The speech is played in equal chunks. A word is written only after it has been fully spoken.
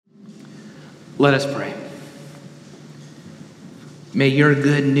Let us pray. May your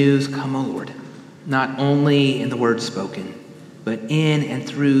good news come, O Lord, not only in the words spoken, but in and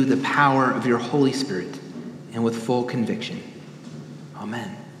through the power of your Holy Spirit and with full conviction.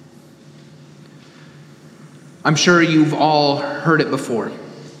 Amen. I'm sure you've all heard it before,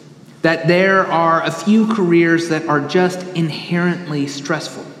 that there are a few careers that are just inherently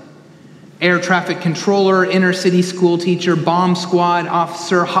stressful. Air traffic controller, inner city school teacher, bomb squad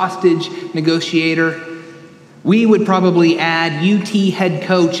officer, hostage negotiator. We would probably add UT head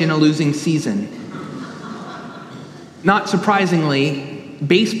coach in a losing season. Not surprisingly,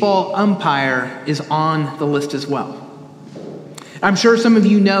 baseball umpire is on the list as well. I'm sure some of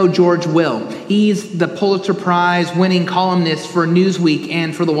you know George Will. He's the Pulitzer Prize winning columnist for Newsweek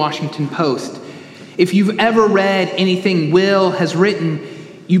and for the Washington Post. If you've ever read anything Will has written,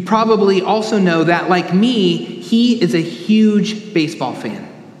 you probably also know that, like me, he is a huge baseball fan.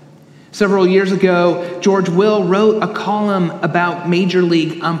 Several years ago, George Will wrote a column about Major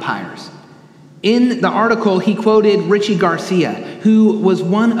League umpires. In the article, he quoted Richie Garcia, who was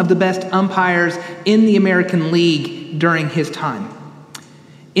one of the best umpires in the American League during his time.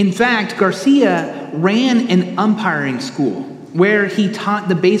 In fact, Garcia ran an umpiring school where he taught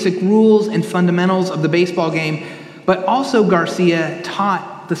the basic rules and fundamentals of the baseball game, but also Garcia taught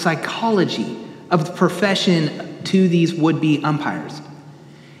the psychology of the profession to these would-be umpires.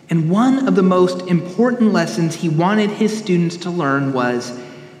 And one of the most important lessons he wanted his students to learn was,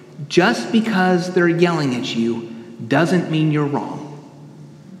 just because they're yelling at you doesn't mean you're wrong.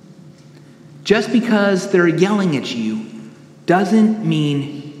 Just because they're yelling at you doesn't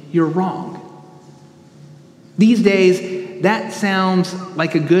mean you're wrong. These days, that sounds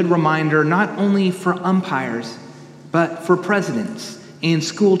like a good reminder not only for umpires, but for presidents and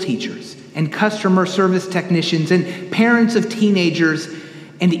school teachers and customer service technicians and parents of teenagers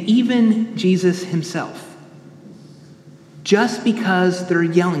and even Jesus himself. Just because they're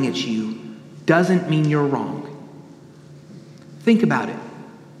yelling at you doesn't mean you're wrong. Think about it.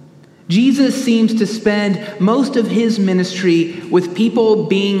 Jesus seems to spend most of his ministry with people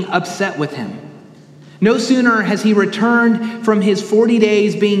being upset with him. No sooner has he returned from his 40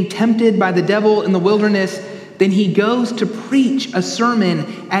 days being tempted by the devil in the wilderness than he goes to preach a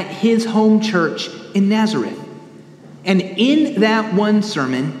sermon at his home church in Nazareth. And in that one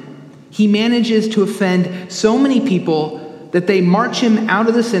sermon, he manages to offend so many people that they march him out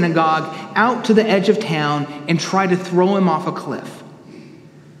of the synagogue, out to the edge of town, and try to throw him off a cliff.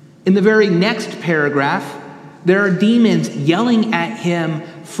 In the very next paragraph, there are demons yelling at him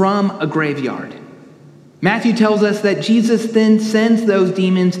from a graveyard. Matthew tells us that Jesus then sends those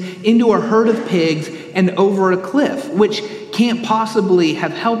demons into a herd of pigs and over a cliff, which can't possibly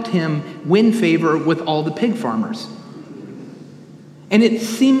have helped him win favor with all the pig farmers. And it's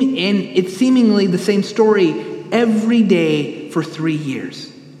seemingly the same story every day for 3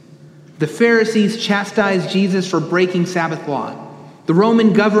 years. The Pharisees chastise Jesus for breaking Sabbath law. The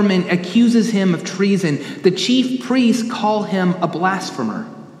Roman government accuses him of treason. The chief priests call him a blasphemer.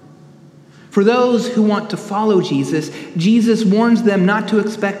 For those who want to follow Jesus, Jesus warns them not to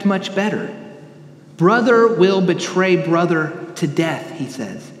expect much better. Brother will betray brother to death, he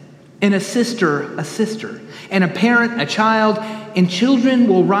says, and a sister, and a parent, a child, and children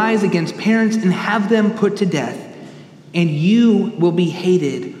will rise against parents and have them put to death, and you will be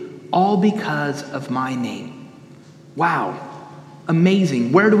hated all because of my name. Wow,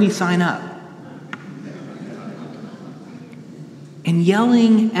 amazing. Where do we sign up? And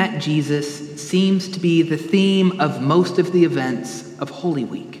yelling at Jesus seems to be the theme of most of the events of Holy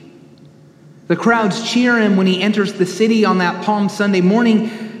Week. The crowds cheer him when he enters the city on that Palm Sunday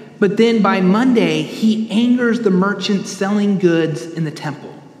morning, but then by Monday, he angers the merchants selling goods in the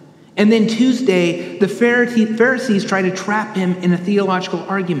temple. And then Tuesday, the Pharisees try to trap him in a theological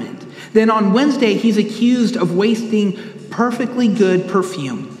argument. Then on Wednesday, he's accused of wasting perfectly good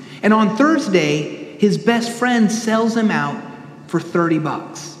perfume. And on Thursday, his best friend sells him out for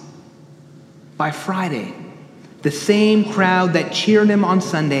 $30. By Friday, the same crowd that cheered him on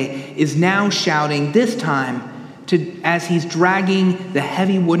Sunday is now shouting, this time as he's dragging the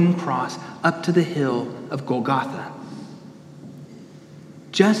heavy wooden cross up to the hill of Golgotha.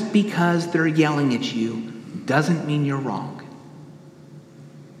 Just because they're yelling at you doesn't mean you're wrong.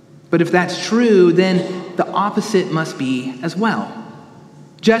 But if that's true, then the opposite must be as well.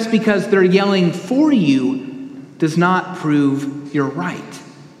 Just because they're yelling for you does not prove you're right.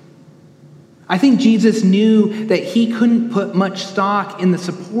 I think Jesus knew that he couldn't put much stock in the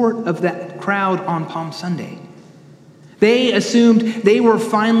support of that crowd on Palm Sunday. They assumed they were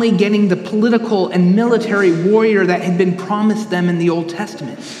finally getting the political and military warrior that had been promised them in the Old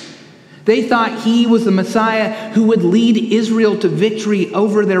Testament. They thought he was the Messiah who would lead Israel to victory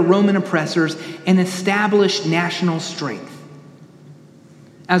over their Roman oppressors and establish national strength.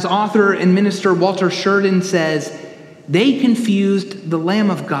 As author and minister Walter Sheridan says, they confused the Lamb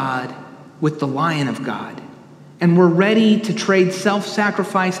of God with the Lion of God and were ready to trade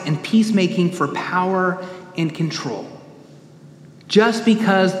self-sacrifice and peacemaking for power and control. Just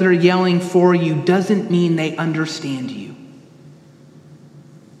because they're yelling for you doesn't mean they understand you.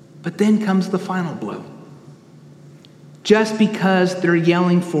 But then comes the final blow. Just because they're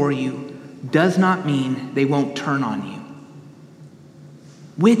yelling for you does not mean they won't turn on you.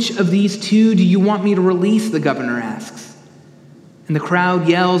 Which of these two do you want me to release, the governor asks. And the crowd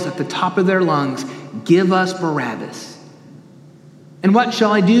yells at the top of their lungs, "Give us Barabbas." And what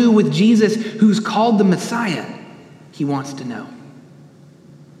shall I do with Jesus, who's called the Messiah? He wants to know.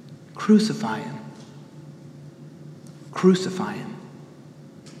 Crucify him. Crucify him.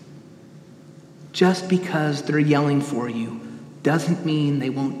 Just because they're yelling for you doesn't mean they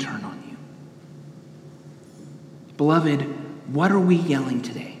won't turn on you. Beloved, what are we yelling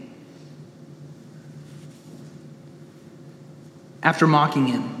today? After mocking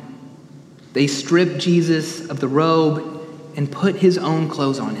him, they stripped Jesus of the robe and put his own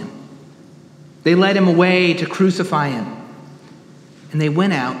clothes on him. They led him away to crucify him. And they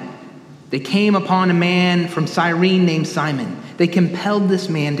went out. They came upon a man from Cyrene named Simon. They compelled this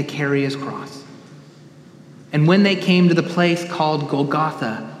man to carry his cross. And when they came to the place called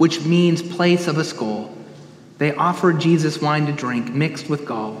Golgotha, which means place of a skull, they offered Jesus wine to drink mixed with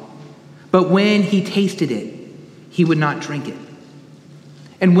gall. But when he tasted it, he would not drink it.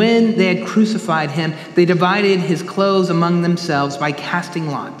 And when they had crucified him, they divided his clothes among themselves by casting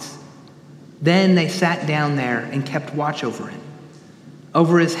lots. Then they sat down there and kept watch over him.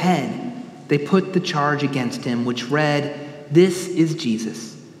 Over his head, they put the charge against him, which read, "This is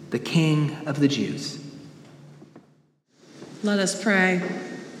Jesus, the King of the Jews." Let us pray.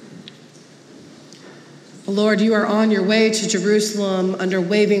 Lord, you are on your way to Jerusalem under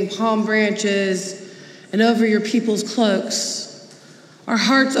waving palm branches and over your people's cloaks. Our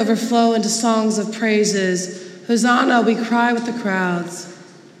hearts overflow into songs of praises. Hosanna, we cry with the crowds.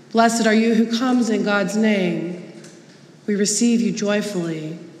 Blessed are you who comes in God's name. We receive you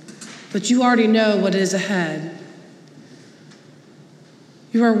joyfully, but you already know what is ahead.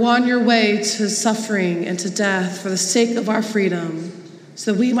 You are on your way to suffering and to death for the sake of our freedom,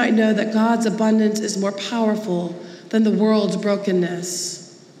 so we might know that God's abundance is more powerful than the world's brokenness.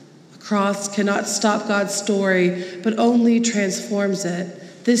 A cross cannot stop God's story, but only transforms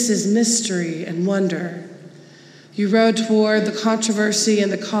it. This is mystery and wonder. You rode toward the controversy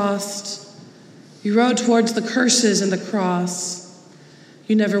and the cost. You rode towards the curses and the cross.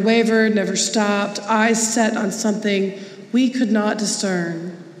 You never wavered, never stopped, eyes set on something we could not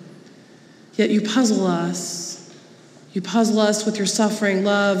discern. Yet you puzzle us. You puzzle us with your suffering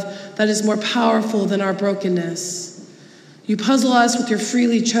love that is more powerful than our brokenness. You puzzle us with your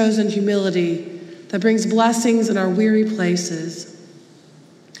freely chosen humility that brings blessings in our weary places.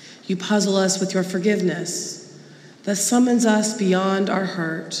 You puzzle us with your forgiveness that summons us beyond our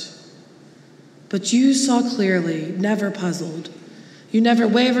hurt. But you saw clearly, never puzzled. You never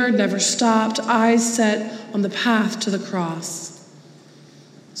wavered, never stopped, eyes set on the path to the cross.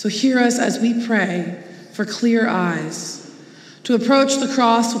 So hear us as we pray for clear eyes, to approach the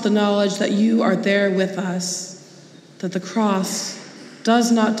cross with the knowledge that you are there with us, that the cross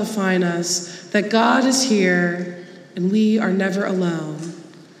does not define us, that God is here and we are never alone.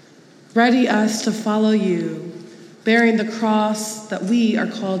 Ready us to follow you, bearing the cross that we are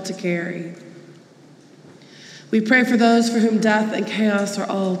called to carry. We pray for those for whom death and chaos are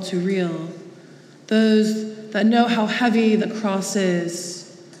all too real, those that know how heavy the cross is.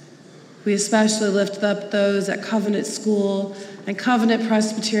 We especially lift up those at Covenant School and Covenant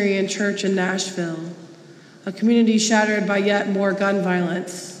Presbyterian Church in Nashville, a community shattered by yet more gun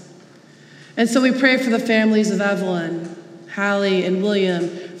violence. And so we pray for the families of Evelyn, Hallie, and William,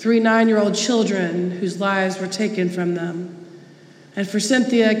 3 9-year-old children whose lives were taken from them, and for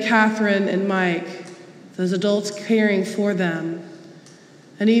Cynthia, Catherine, and Mike, those adults caring for them,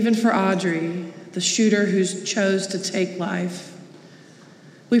 and even for Audrey, the shooter who chose to take life.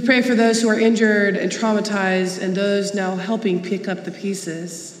 We pray for those who are injured and traumatized and those now helping pick up the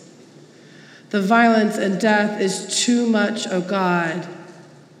pieces. The violence and death is too much, O God.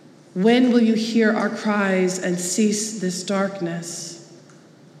 When will you hear our cries and cease this darkness?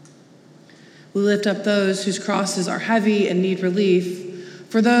 We lift up those whose crosses are heavy and need relief,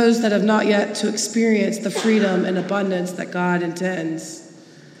 for those that have not yet to experience the freedom and abundance that God intends.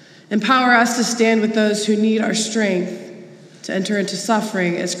 Empower us to stand with those who need our strength, to enter into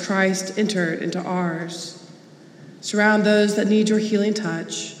suffering as Christ entered into ours. Surround those that need your healing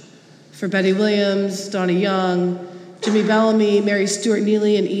touch. For Betty Williams, Donnie Young, Jimmy Bellamy, Mary Stuart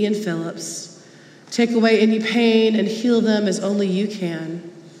Neely, and Ian Phillips. Take away any pain and heal them as only you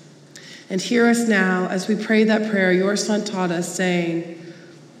can. And hear us now as we pray that prayer your Son taught us, saying,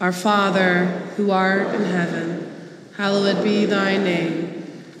 Our Father, who art in heaven, hallowed be thy name.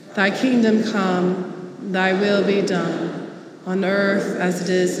 Thy kingdom come, thy will be done, on earth as it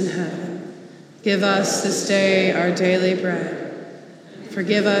is in heaven. Give us this day our daily bread.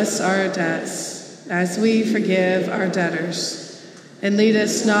 Forgive us our debts, as we forgive our debtors. And lead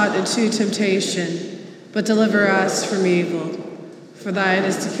us not into temptation, but deliver us from evil. For thine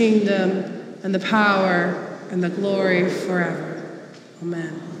is the kingdom, and the power, and the glory forever.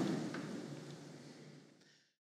 Amen.